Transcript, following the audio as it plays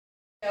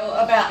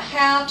About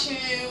how to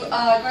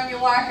groom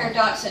your Wirehair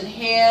Dachshund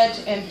head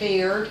and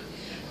beard.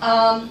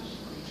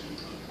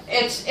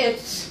 It's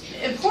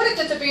important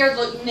that the beard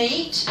look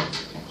neat,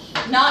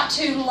 not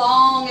too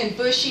long and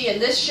bushy,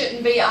 and this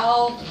shouldn't be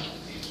all,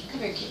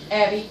 come here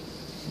Abby,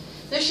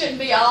 this shouldn't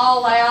be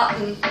all out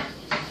and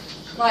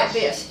like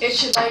this. It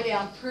should lay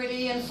down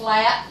pretty and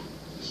flat,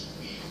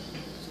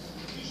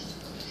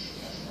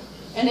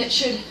 and it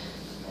should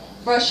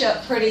brush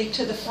up pretty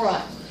to the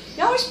front.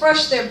 You always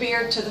brush their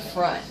beard to the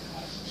front,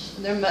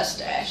 their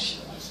mustache.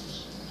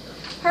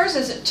 Hers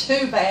isn't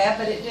too bad,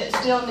 but it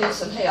still needs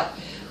some help.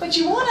 But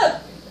you want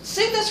to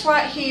see this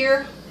right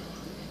here.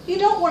 You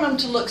don't want them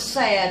to look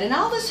sad, and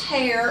all this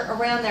hair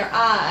around their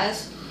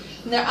eyes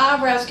and their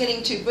eyebrows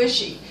getting too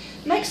bushy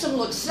makes them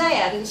look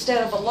sad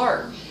instead of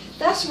alert.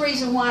 That's the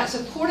reason why it's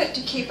important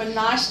to keep a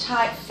nice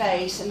tight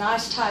face, a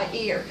nice tight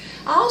ear.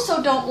 I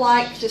also don't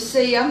like to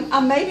see,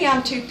 maybe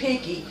I'm too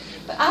picky,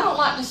 but I don't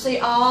like to see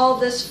all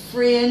this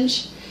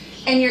fringe.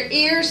 And your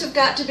ears have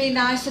got to be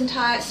nice and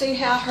tight. See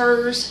how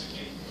hers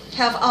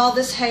have all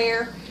this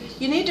hair?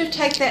 You need to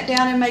take that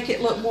down and make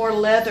it look more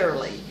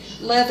leathery.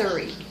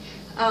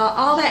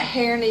 All that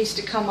hair needs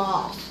to come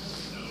off.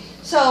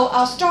 So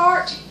I'll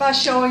start by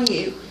showing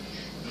you.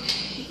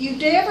 You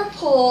never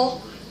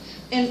pull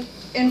in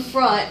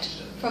front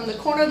from the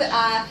corner of the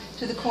eye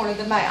to the corner of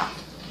the mouth.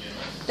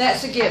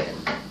 That's a given.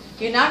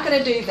 You're not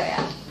going to do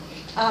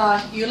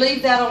that. You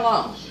leave that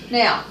alone.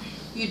 Now,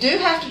 you do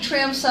have to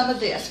trim some of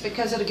this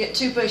because it'll get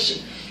too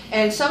bushy.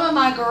 And some of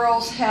my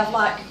girls have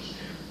like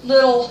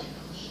little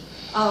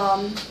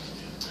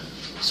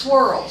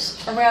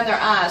swirls around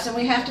their eyes, and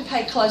we have to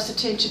pay close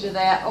attention to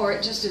that, or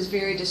it just is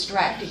very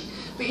distracting.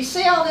 But you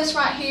see all this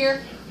right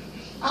here?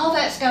 All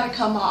that's got to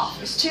come off.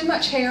 It's too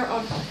much hair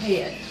on her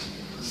head.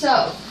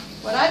 So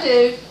what I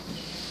do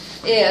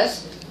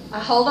is I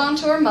hold on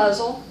to her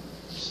muzzle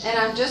and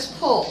I just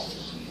pull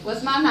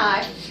with my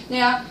knife.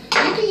 Now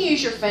you can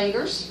use your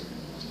fingers.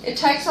 It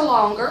takes a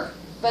longer,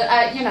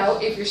 but you know,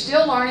 if you're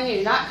still learning and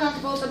you're not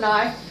comfortable with a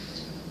knife,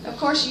 of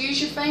course you use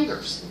your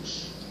fingers.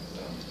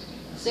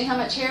 See how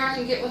much hair I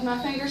can get with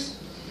my fingers?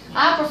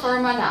 I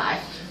prefer my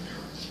knife.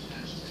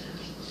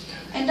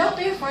 And don't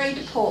be afraid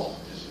to pull.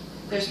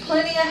 There's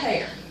plenty of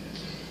hair.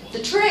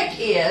 The trick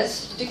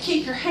is to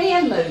keep your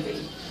hand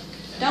moving.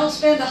 Don't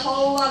spend a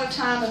whole lot of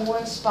time in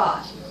one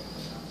spot.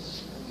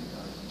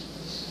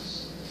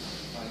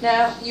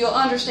 Now, you'll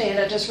understand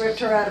I just ripped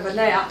her out of a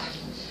nap.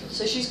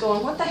 So she's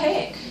going, what the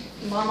heck?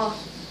 Mama,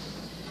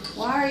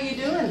 why are you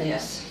doing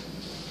this?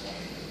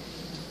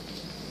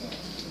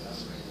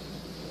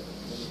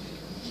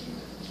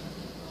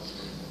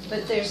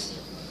 But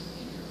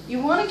you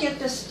want to get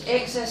this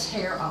excess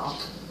hair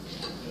off.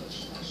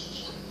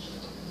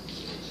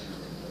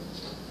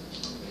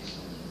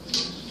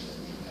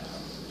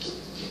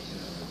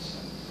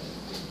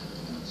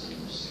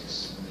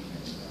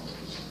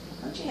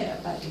 Hold your head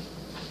up, baby.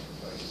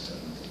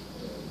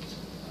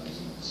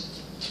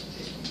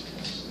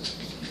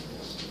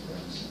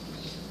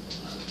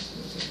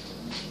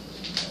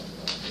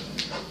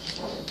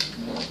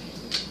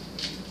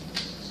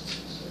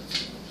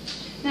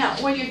 Now,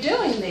 when you're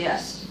doing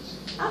this,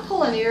 I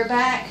pull an ear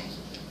back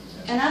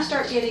and I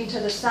start getting to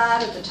the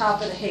side of the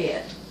top of the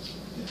head.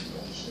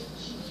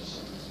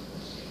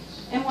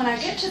 And when I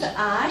get to the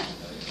eye,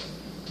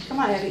 come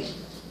on, Abby.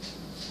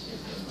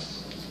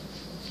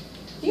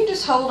 You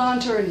just hold on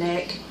to her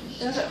neck. It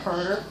doesn't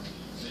hurt her.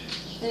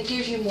 And it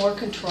gives you more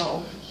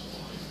control.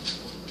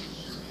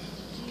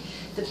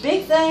 The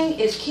big thing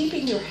is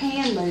keeping your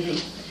hand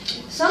moving.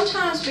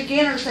 Sometimes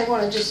beginners, they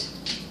want to just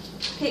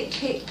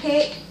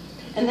pick.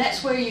 And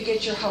that's where you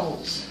get your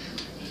holes.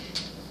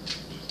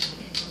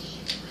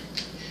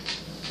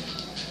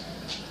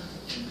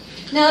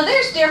 Now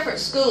there's different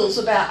schools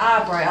about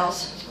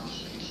eyebrows.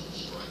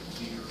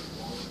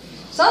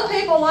 Some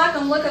people like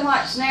them looking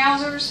like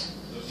schnauzers.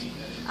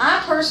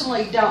 I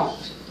personally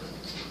don't.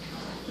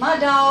 My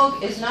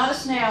dog is not a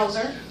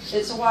schnauzer.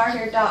 It's a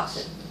Wirehair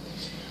Dachshund.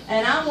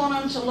 And I want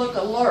them to look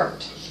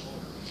alert.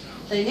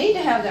 They need to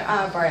have their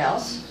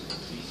eyebrows,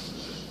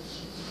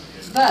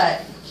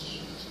 but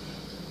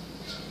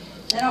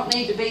they don't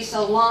need to be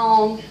so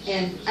long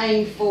and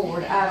aimed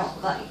forward, I don't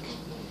think.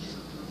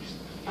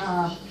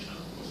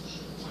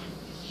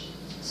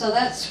 So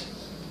that's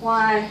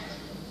why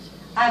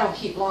I don't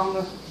keep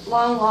long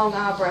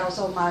eyebrows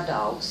on my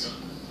dogs.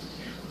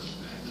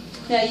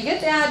 Now you get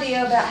the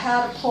idea about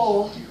how to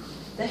pull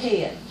the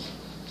head.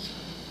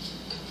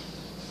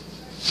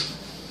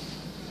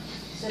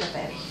 Sit up,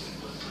 Abby.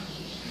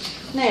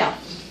 Now,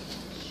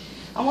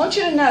 I want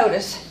you to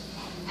notice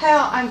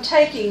how I'm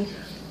taking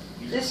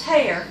this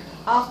hair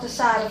off the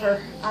side of her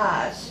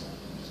eyes.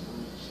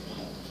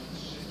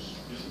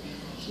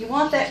 You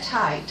want that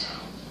tight.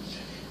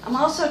 I'm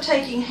also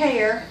taking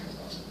hair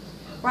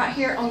right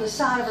here on the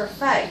side of her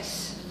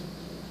face.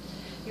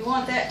 You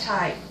want that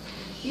tight.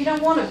 You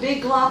don't want a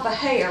big glop of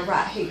hair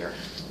right here.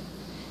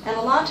 And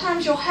a lot of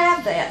times you'll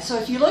have that. So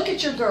if you look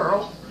at your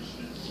girl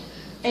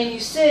and you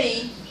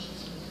see,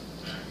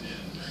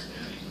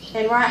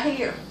 and right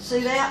here,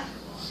 see that?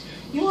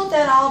 You want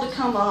that all to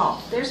come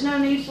off. There's no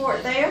need for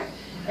it there,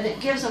 and it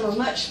gives them a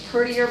much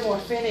prettier, more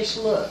finished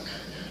look.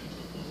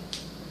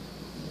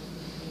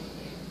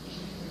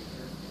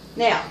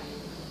 Now,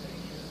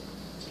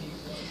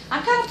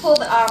 I kind of pull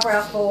the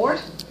eyebrow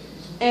forward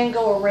and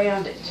go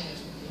around it,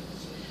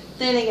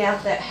 thinning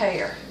out that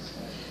hair.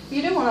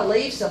 You do want to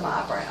leave some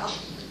eyebrow.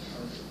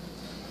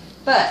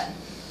 But,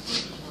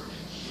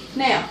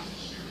 now,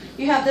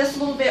 you have this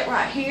little bit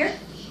right here.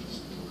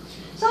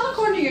 It's all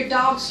according to your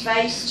dog's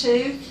face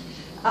too,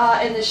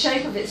 and the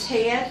shape of its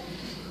head.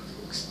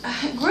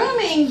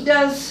 Grooming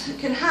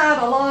can hide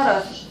a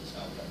lot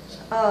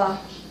of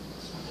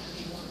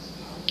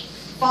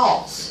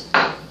faults.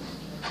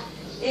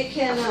 It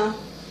can,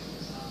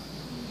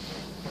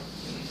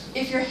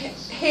 if your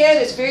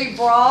head is very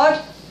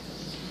broad,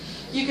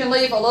 you can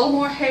leave a little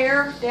more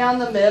hair down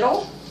the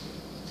middle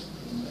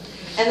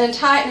and then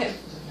tighten it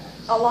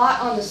a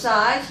lot on the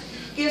sides.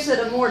 Gives it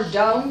a more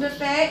domed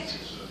effect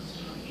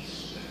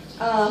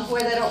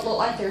where they don't look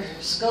like their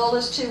skull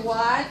is too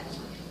wide.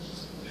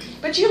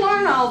 But you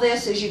learn all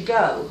this as you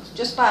go,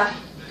 just by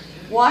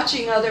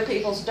watching other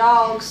people's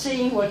dogs,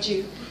 seeing what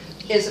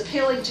is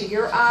appealing to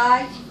your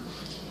eye.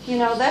 You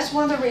know, that's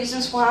one of the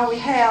reasons why we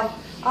have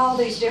all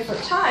these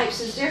different types,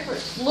 is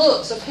different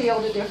looks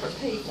appeal to different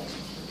people.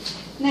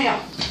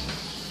 Now,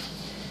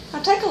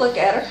 I'll take a look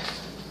at her.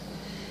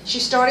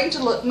 She's starting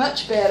to look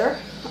much better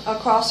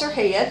across her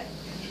head.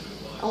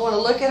 I want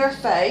to look at her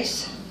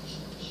face.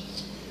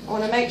 I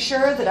want to make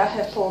sure that I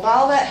have pulled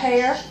all that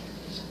hair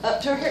up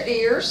to her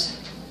ears.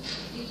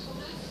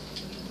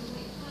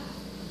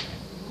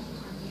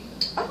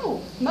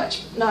 Oh,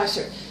 much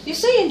nicer. You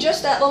see in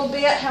just that little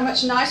bit how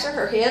much nicer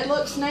her head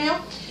looks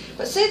now?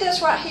 But see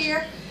this right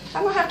here?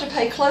 I'm going to have to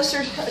pay closer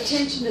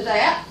attention to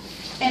that.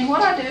 And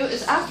what I do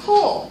is I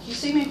pull. You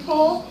see me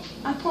pull?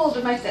 I pull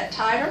to make that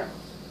tighter.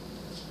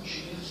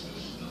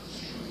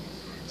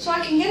 So I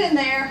can get in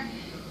there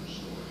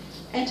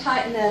and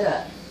tighten that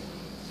up.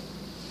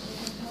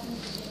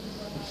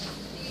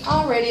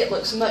 Already it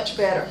looks much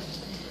better.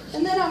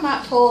 And then I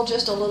might pull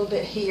just a little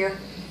bit here,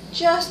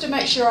 just to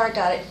make sure I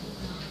got it.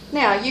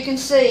 Now you can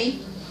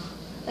see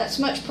that's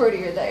much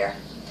prettier there.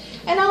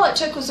 And all it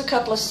took was a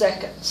couple of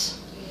seconds.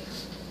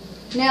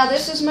 Now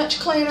this is much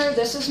cleaner,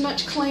 this is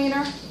much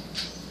cleaner.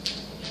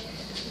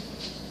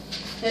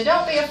 Now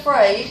don't be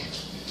afraid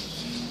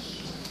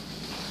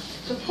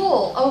to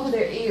pull over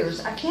their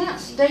ears. I cannot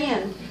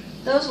stand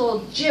those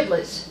little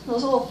giblets,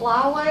 those little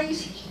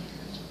flyaways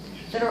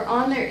that are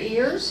on their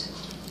ears.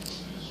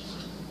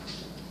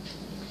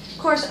 Of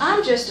course, I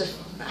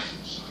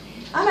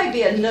may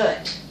be a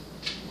nut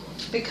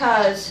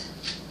because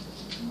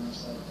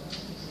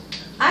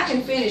I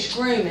can finish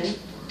grooming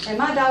and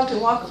my dog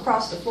can walk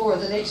across the floor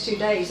the next 2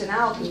 days and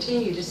I'll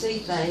continue to see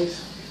things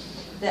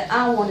that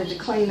I wanted to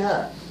clean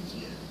up.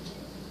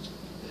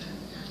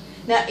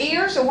 Now,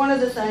 ears are one of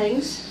the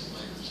things.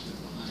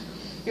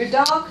 Your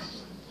dog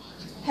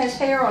has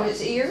hair on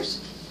its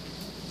ears,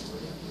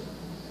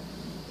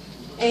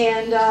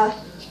 and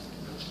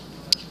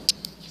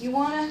you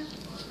want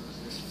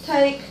to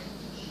take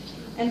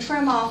and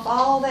trim off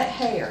all that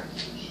hair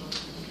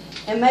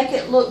and make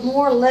it look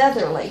more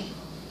leathery,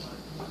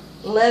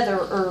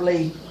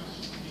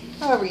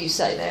 however you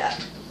say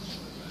that.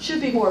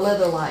 Should be more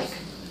leather-like.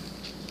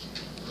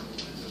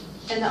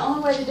 And the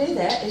only way to do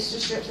that is to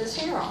strip this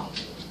hair off.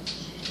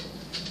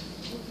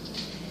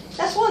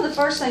 That's one of the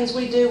first things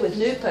we do with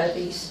new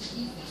puppies.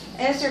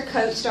 As their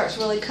coat starts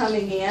really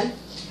coming in,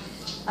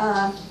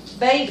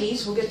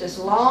 babies will get this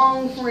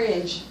long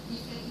fringe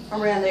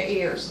around their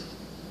ears.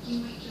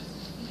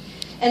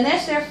 And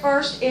that's their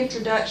first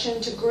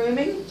introduction to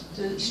grooming,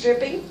 to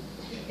stripping,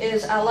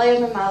 is I lay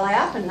them in my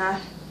lap and I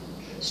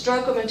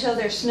stroke them until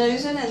they're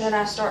snoozing, and then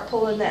I start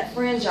pulling that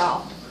fringe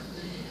off.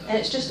 And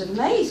it's just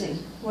amazing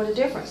what a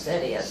difference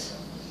that is.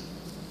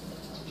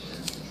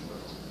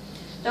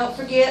 Don't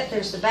forget,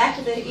 there's the back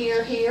of the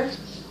ear here,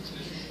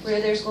 where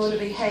there's going to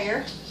be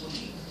hair.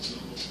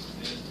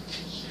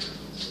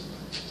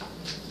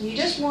 You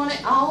just want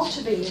it all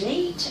to be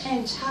neat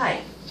and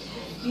tight.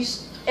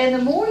 And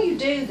the more you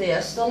do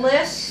this, the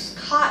less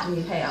cotton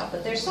you have.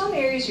 But there's some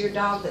areas of your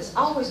dog that's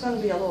always going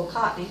to be a little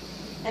cottony.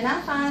 And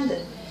I find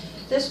that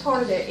this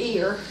part of their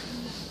ear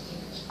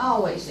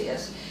always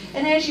is.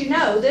 And as you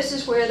know, this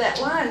is where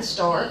that line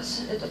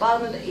starts at the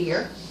bottom of the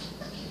ear,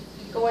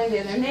 going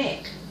to their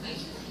neck.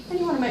 And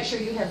you want to make sure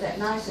you have that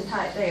nice and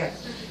tight there.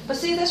 But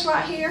see this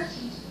right here?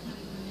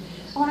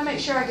 I want to make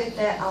sure I get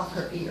that off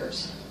her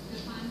ears.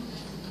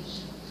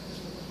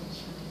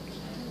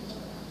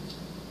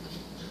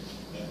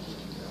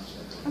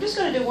 I'm just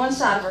going to do one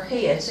side of her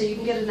head so you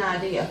can get an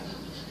idea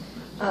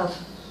of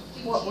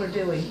what we're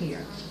doing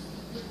here.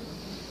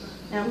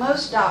 Now,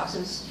 most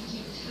dachshunds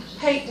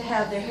hate to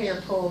have their hair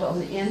pulled on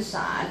the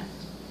inside,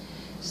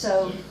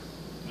 so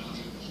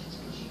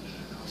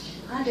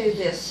I do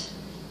this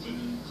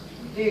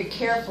very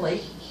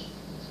carefully.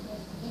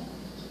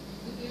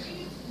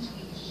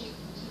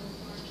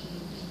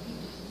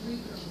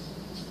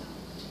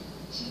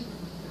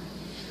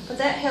 But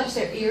that helps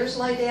their ears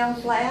lay down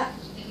flat.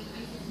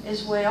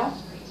 as well.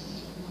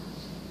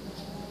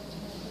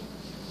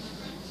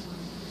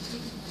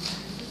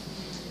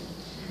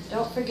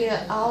 Don't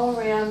forget all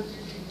around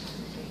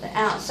the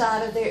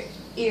outside of their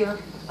ear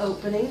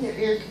opening, their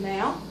ear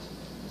canal.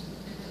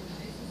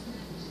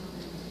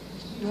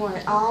 You want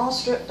it all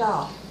stripped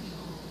off.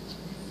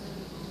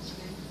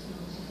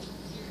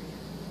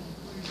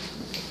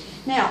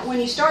 Now, when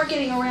you start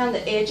getting around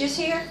the edges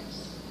here,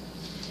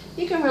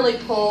 you can really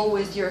pull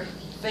with your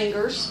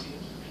fingers.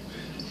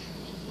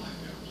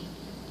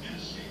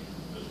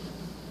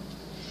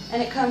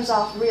 And it comes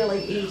off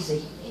really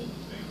easy.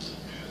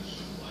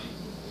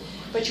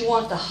 But you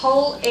want the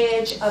whole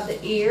edge of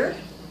the ear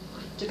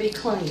to be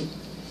clean.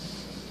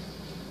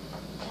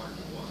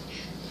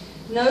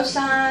 No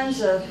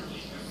signs of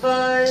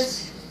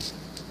fuzz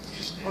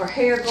or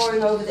hair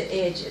growing over the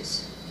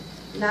edges.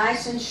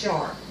 Nice and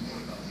sharp.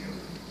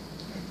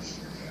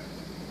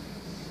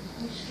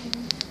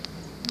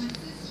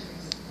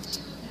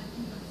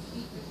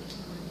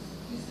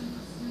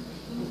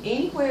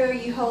 Anywhere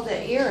you hold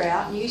that ear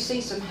out and you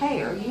see some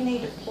hair, you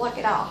need to pluck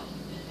it off.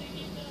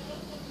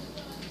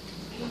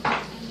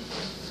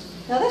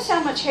 Now that's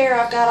how much hair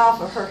I've got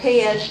off of her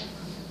head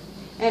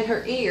and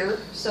her ear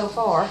so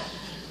far,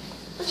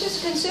 which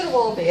is a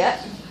considerable bit,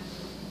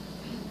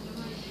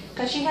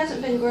 because she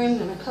hasn't been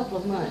groomed in a couple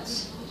of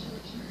months.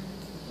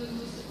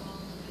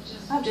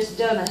 I've just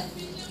done a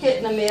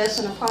hit and a miss,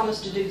 and I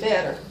promised to do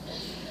better.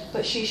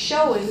 But she's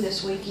showing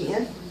this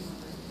weekend,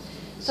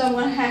 so I'm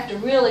going to have to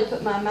really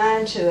put my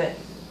mind to it.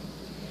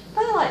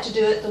 But I like to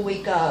do it the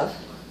week of.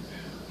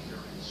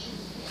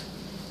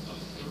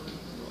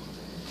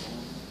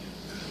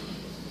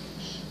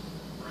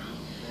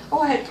 Oh,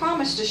 I had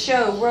promised to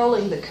show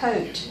rolling the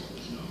coat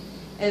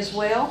as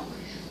well.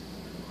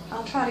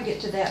 I'll try to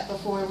get to that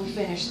before we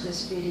finish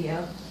this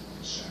video.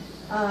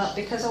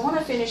 Because I want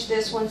to finish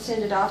this one,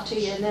 send it off to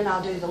you, and then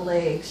I'll do the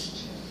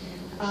legs.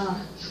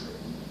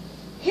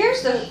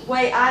 Here's the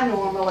way I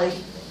normally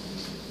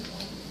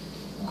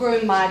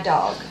groom my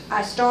dog.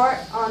 I start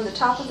on the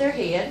top of their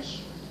head,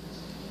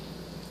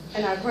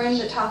 and I groom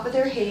the top of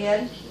their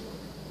head.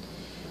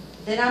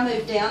 Then I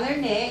move down their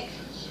neck.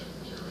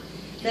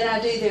 Then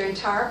I do their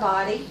entire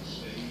body.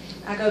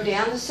 I go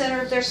down the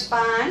center of their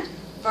spine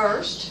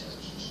first.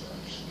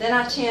 Then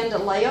I tend to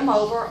lay them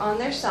over on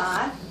their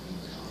side.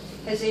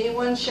 Has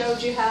anyone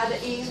showed you how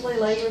to easily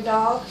lay your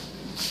dog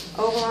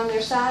over on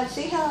their side?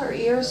 See how her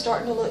ear is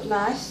starting to look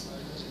nice?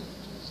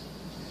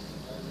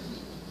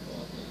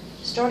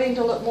 Starting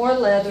to look more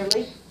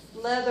leathery.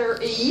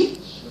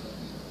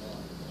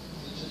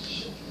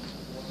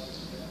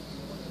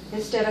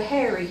 Instead of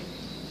hairy.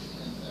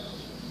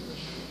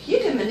 You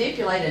can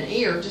manipulate an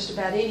ear just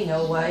about any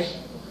old way.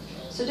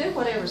 So do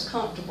whatever's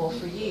comfortable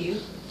for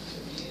you.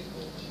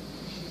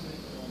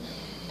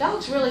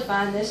 Dogs really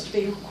find this to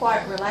be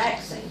quite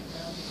relaxing.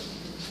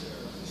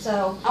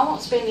 So I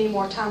won't spend any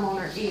more time on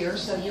her ear,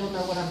 so you'll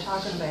know what I'm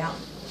talking about.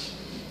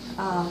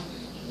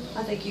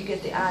 I think you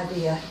get the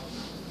idea.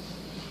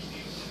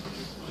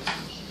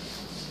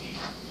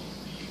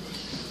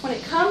 When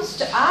it comes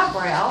to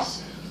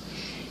eyebrows,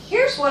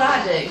 here's what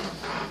I do.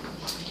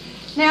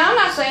 Now, I'm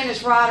not saying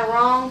it's right or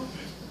wrong,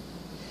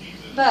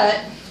 but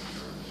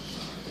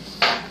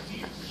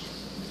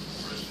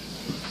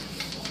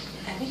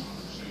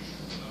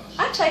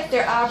I take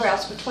their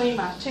eyebrows between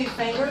my two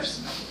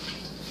fingers.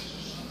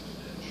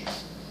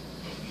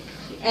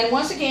 And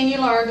once again, you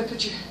learn to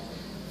put your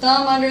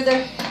thumb under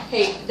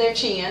their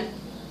chin.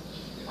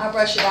 I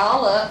brush it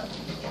all up.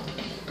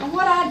 And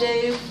what I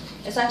do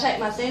is I take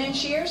my thinning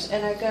shears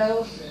and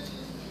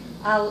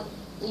I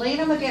lean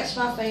them against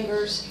my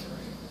fingers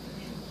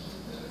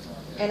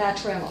and I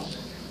trim them.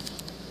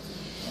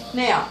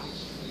 Now,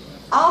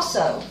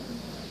 also,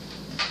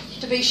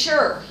 to be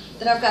sure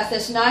that I've got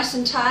this nice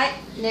and tight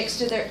next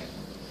to their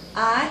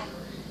eye,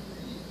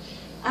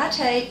 I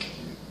take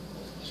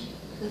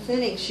the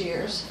thinning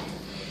shears,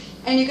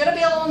 and you're going to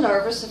be a little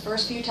nervous the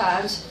first few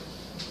times.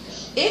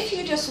 If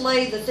you just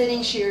lay the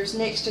thinning shears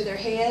next to their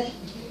head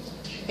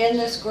in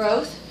this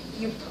growth,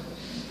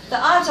 the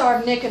odds are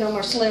of nicking them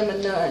are slim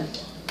and none.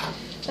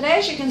 But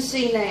as you can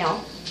see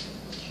now,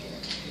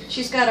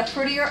 she's got a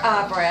prettier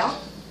eyebrow,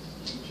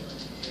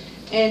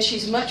 and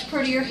she's much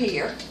prettier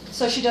here,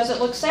 so she doesn't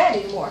look sad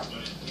anymore.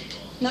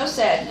 No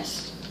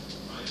sadness.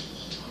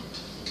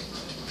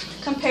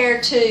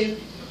 Compared to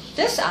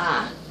this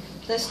eye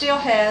that still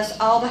has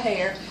all the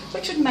hair,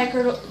 which would make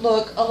her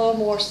look a little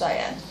more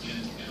sad.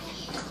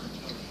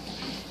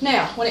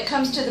 Now, when it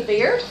comes to the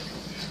beard,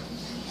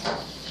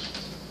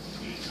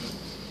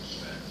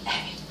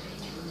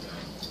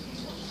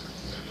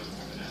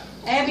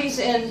 Abby's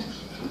in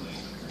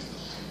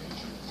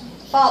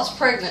false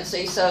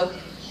pregnancy, so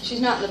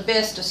she's not in the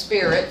best of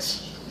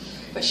spirits,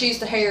 but she's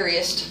the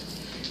hairiest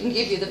and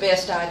give you the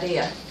best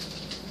idea.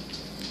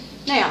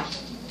 Now,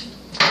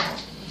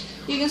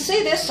 you can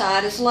see this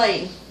side is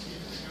laid.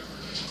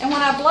 And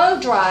when I blow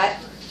dry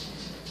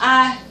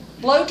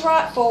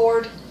it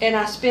forward and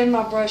I spin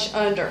my brush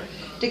under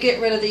to get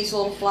rid of these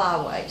little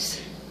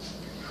flyaways.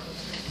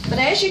 But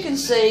as you can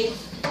see,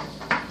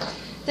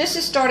 this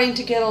is starting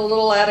to get a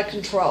little out of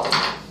control.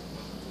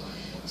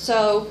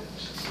 So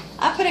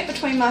I put it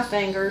between my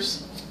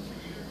fingers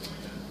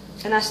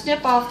and I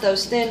snip off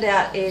those thinned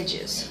out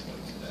edges.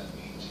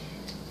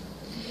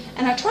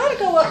 And I try to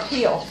go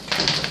uphill.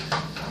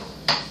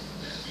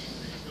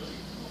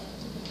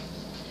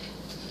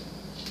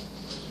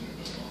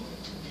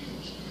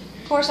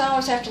 Of course, I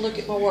always have to look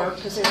at my work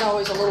because there's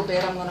always a little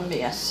bit I'm going to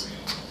miss.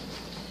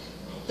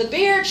 The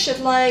beard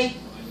should lay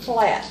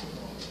flat.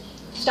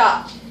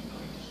 Stop.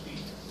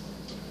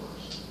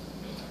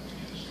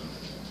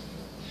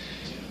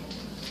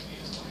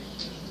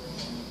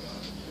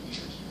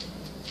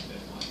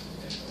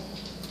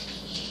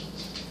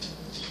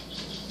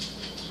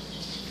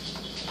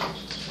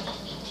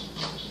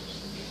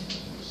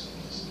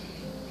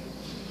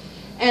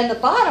 And the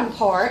bottom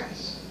part,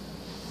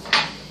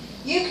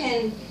 you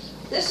can,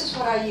 this is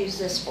what I use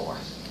this for.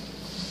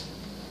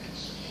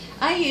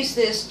 I use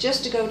this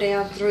just to go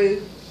down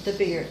through the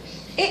beard.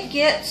 It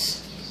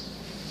gets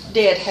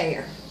dead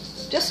hair,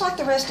 just like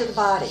the rest of the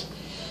body.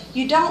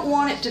 You don't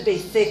want it to be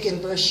thick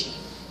and bushy.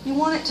 You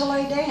want it to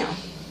lay down.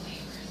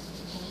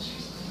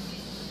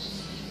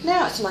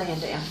 Now it's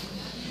laying down.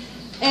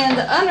 And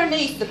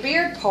underneath the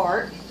beard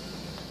part,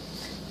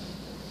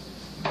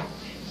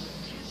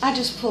 I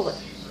just pull it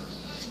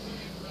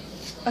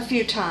a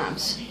few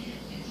times.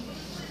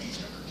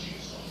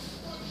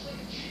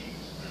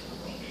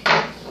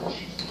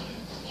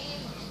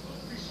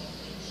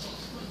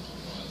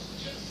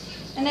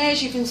 And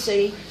as you can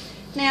see,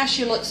 now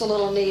she looks a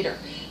little neater.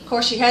 Of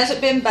course, she hasn't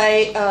been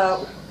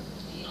dampened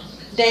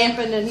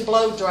and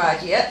blow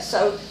dried yet,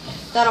 so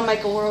that'll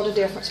make a world of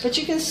difference. But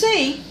you can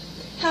see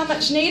how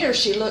much neater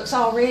she looks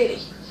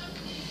already.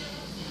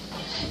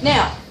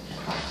 Now,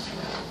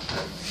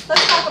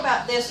 let's talk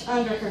about this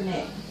under her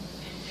neck.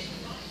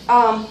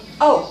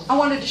 Oh, I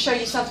wanted to show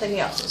you something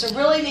else. It's a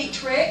really neat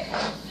trick.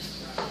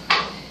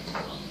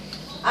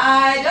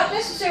 I don't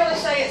necessarily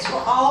say it's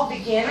for all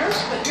beginners,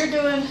 but you're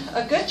doing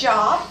a good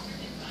job,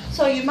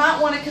 so you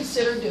might want to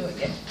consider doing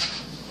it.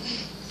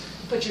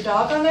 Put your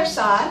dog on their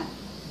side.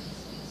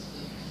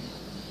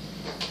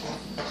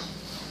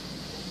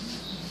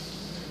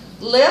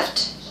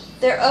 Lift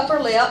their upper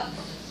lip,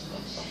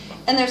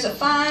 and there's a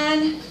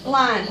fine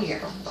line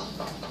here.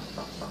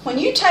 When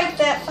you take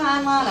that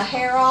fine line of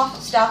hair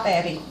off, stop,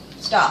 Abby.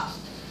 Stop.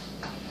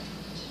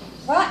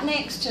 Right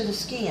next to the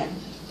skin.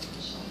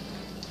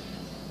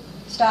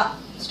 Stop,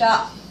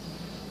 stop.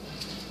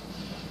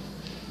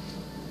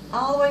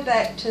 All the way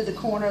back to the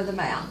corner of the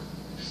mouth.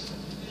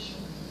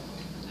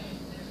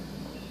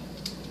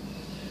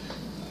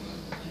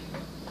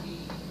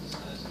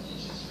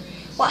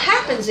 What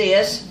happens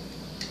is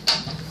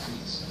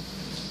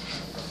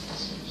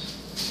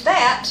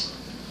that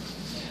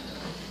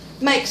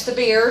makes the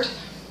beard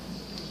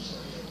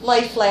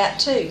lay flat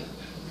too,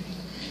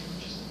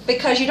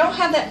 because you don't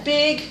have that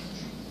big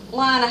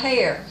line of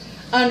hair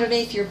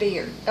underneath your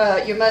beard,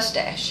 your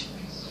mustache.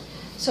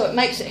 So it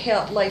makes it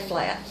help lay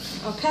flat.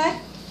 Okay?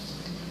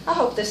 I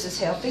hope this is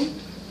helping.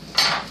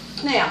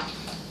 Now,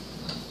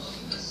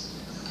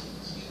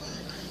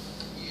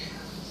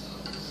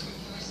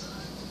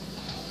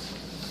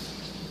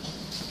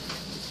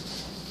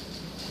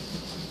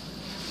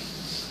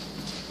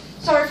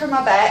 sorry for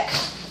my back.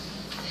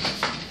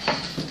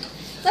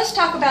 Let's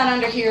talk about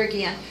under here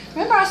again.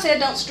 Remember I said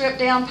don't strip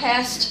down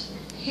past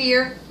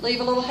here,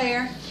 leave a little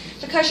hair?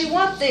 Because you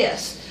want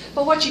this.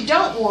 But what you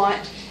don't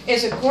want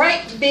is a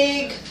great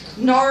big,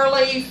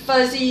 gnarly,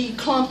 fuzzy,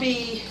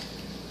 clumpy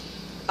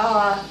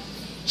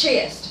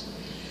chest.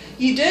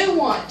 You do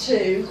want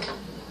to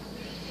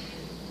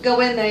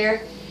go in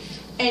there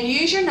and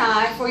use your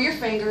knife or your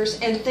fingers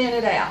and thin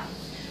it out.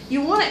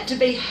 You want it to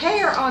be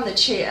hair on the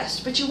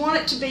chest, but you want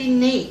it to be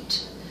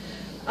neat.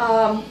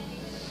 And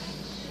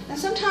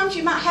sometimes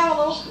you might have a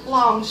little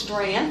long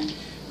strand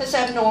that's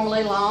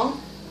abnormally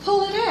long.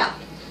 Pull it out.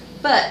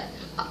 But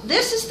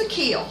this is the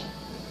keel.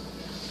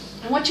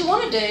 And what you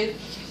want to do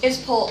is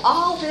pull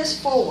all this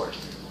forward.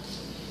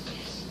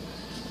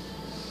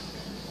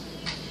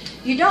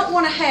 You don't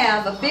want to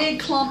have a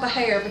big clump of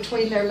hair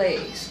between their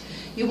legs.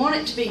 You want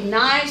it to be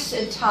nice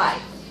and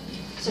tight.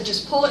 So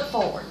just pull it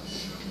forward.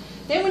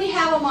 Then when you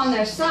have them on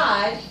their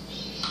side,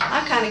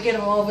 I kind of get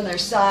them over their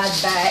side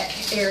back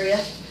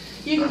area.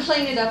 You can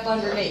clean it up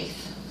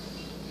underneath.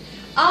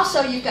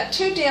 Also, you've got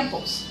two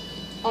dimples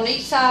on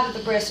each side of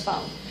the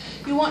breastbone.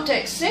 You want to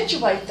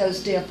accentuate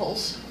those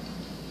dimples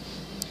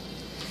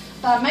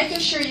by making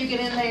sure you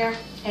get in there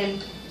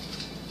and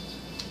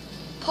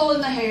pulling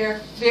the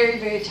hair very,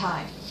 very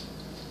tight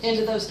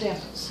into those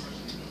dimples.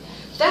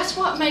 That's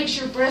what makes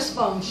your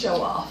breastbone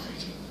show off.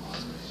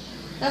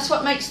 That's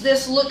what makes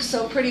this look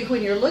so pretty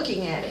when you're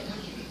looking at it,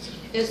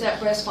 is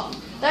that breastbone.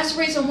 That's the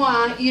reason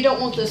why you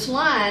don't want this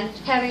line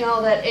having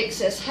all that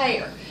excess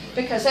hair,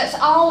 because that's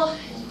all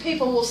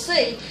people will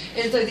see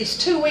is there these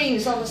two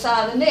wings on the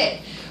side of the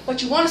neck.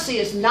 What you want to see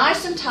is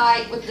nice and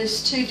tight with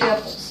these two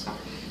dimples.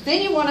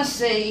 Then you want to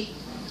see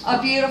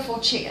a beautiful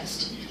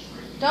chest.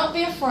 Don't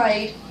be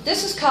afraid.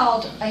 This is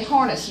called a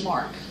harness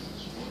mark.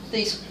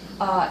 These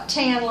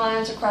tan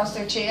lines across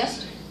their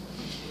chest.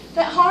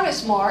 That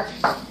harness mark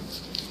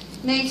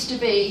needs to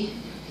be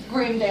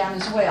groomed down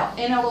as well,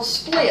 and it'll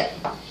split.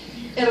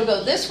 It'll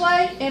go this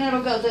way and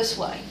it'll go this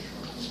way.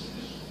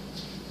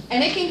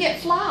 And it can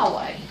get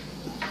flyaway.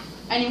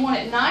 And you want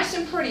it nice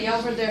and pretty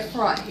over their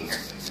front here.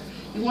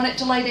 You want it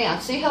to lay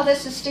down. See how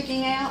this is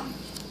sticking out?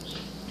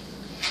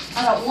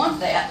 I don't want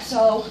that,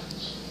 so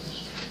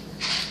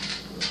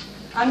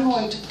I'm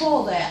going to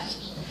pull that.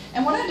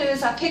 And what I do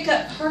is I pick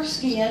up her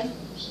skin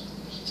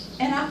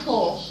and I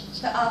pull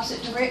the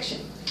opposite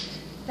direction.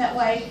 That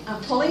way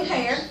I'm pulling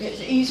hair.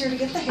 It's easier to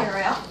get the hair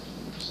out.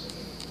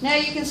 Now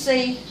you can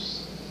see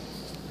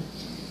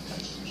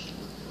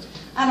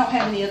I don't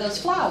have any of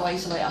those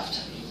flyaways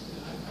left.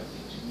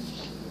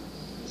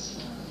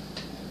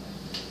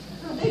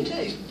 I do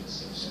too.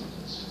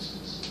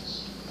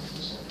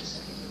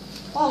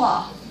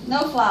 Voila,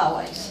 no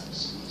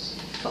flyaways.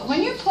 But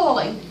when you're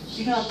pulling,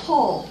 you're going to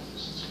pull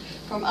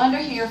from under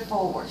here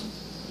forward.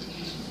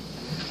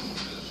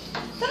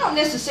 They don't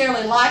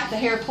necessarily like the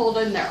hair pulled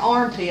in their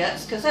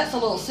armpits because that's a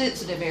little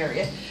sensitive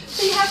area.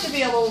 So you have to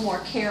be a little more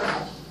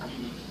careful.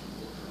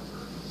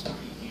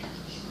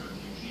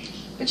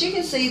 But you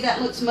can see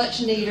that looks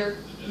much neater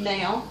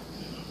now.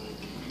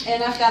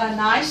 And I've got a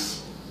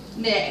nice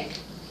neck.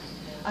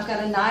 I've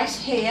got a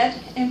nice head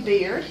and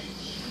beard.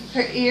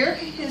 Her ear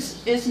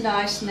is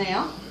nice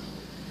now.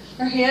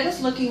 Her head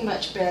is looking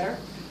much better.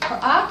 Her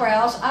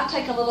eyebrows, I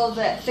take a little of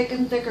that thick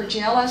and thicker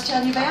gel I was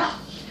telling you about,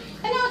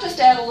 and I'll just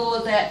add a little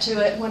of that to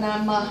it when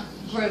I'm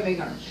grooming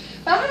her.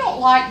 But I don't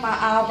like my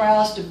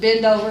eyebrows to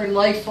bend over and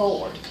lay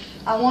forward.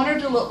 I want her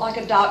to look like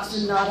a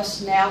dachshund, not a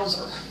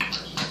schnauzer.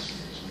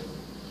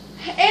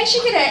 And she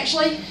could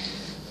actually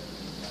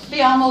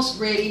be almost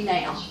ready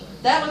now.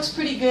 That looks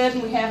pretty good,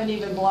 and we haven't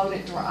even blown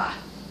it dry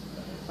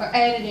or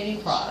added any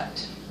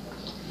product.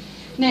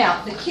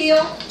 Now, the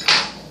keel,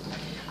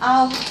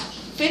 I'll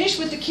finish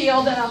with the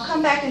keel, then I'll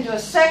come back and do a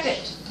second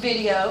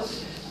video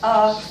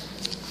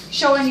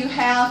showing you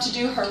how to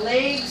do her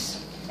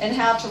legs and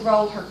how to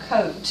roll her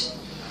coat.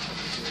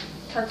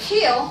 Her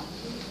keel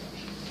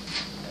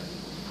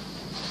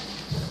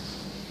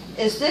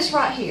is this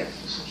right here.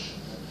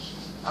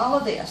 All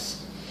of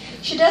this.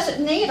 She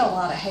doesn't need a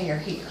lot of hair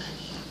here.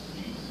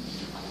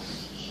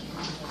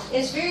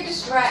 It's very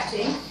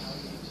distracting,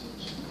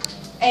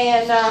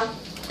 and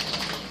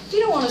you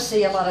don't want to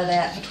see a lot of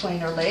that between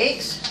her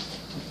legs.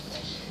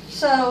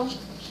 So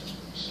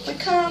we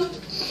come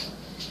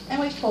and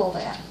we pull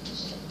that.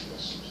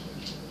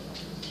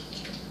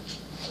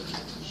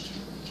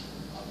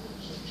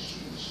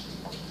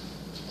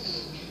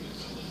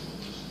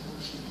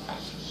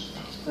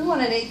 We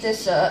want to neat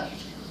this up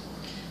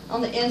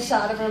on the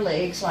inside of her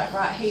legs, like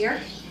right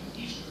here.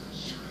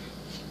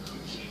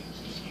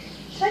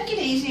 Take it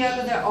easy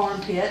over their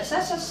armpits.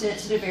 That's a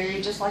sensitive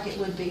area, just like it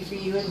would be for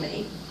you and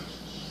me.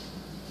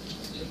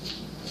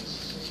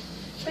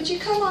 But you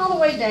come all the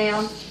way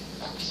down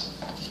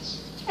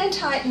and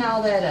tighten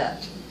all that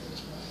up.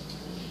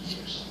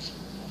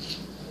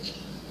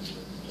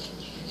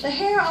 The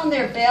hair on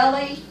their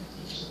belly,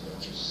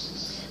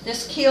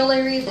 this keel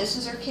area, this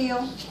is her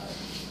keel,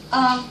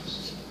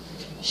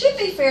 should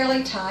be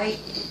fairly tight.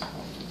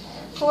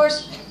 Of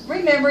course,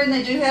 remembering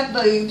they do have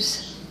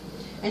boobs,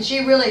 and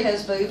she really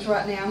has boobs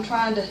right now. I'm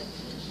trying to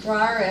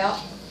dry her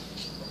out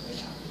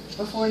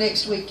before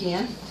next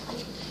weekend.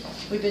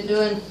 We've been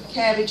doing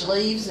cabbage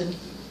leaves and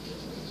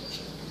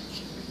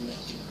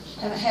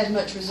haven't had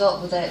much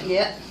result with that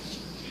yet.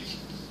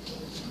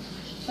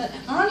 But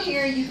on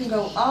here you can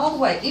go all the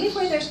way,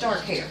 anywhere there's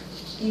dark hair,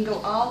 you can go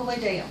all the way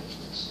down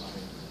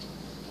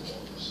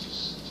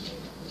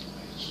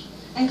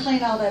and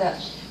clean all that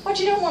up. What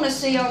you don't want to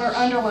see on her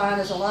underline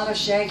is a lot of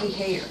shaggy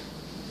hair.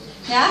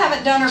 Now I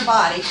haven't done her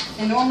body,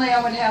 and normally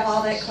I would have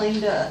all that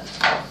cleaned up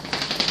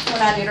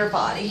when I did her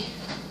body.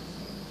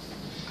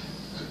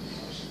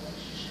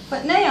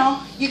 But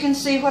now you can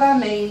see what I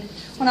mean.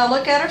 When I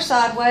look at her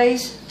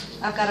sideways,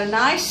 I've got a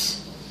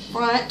nice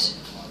front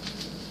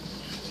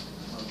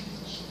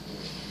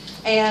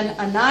and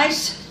a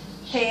nice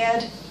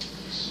head.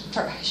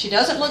 She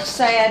doesn't look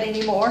sad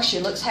anymore. She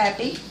looks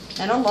happy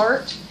and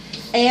alert.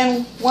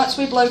 And once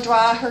we blow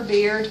dry her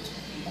beard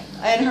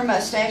and her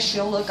mustache,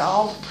 she'll look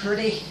all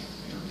pretty.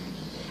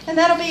 And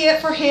that'll be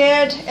it for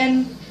head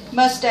and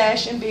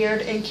mustache and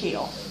beard and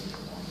keel.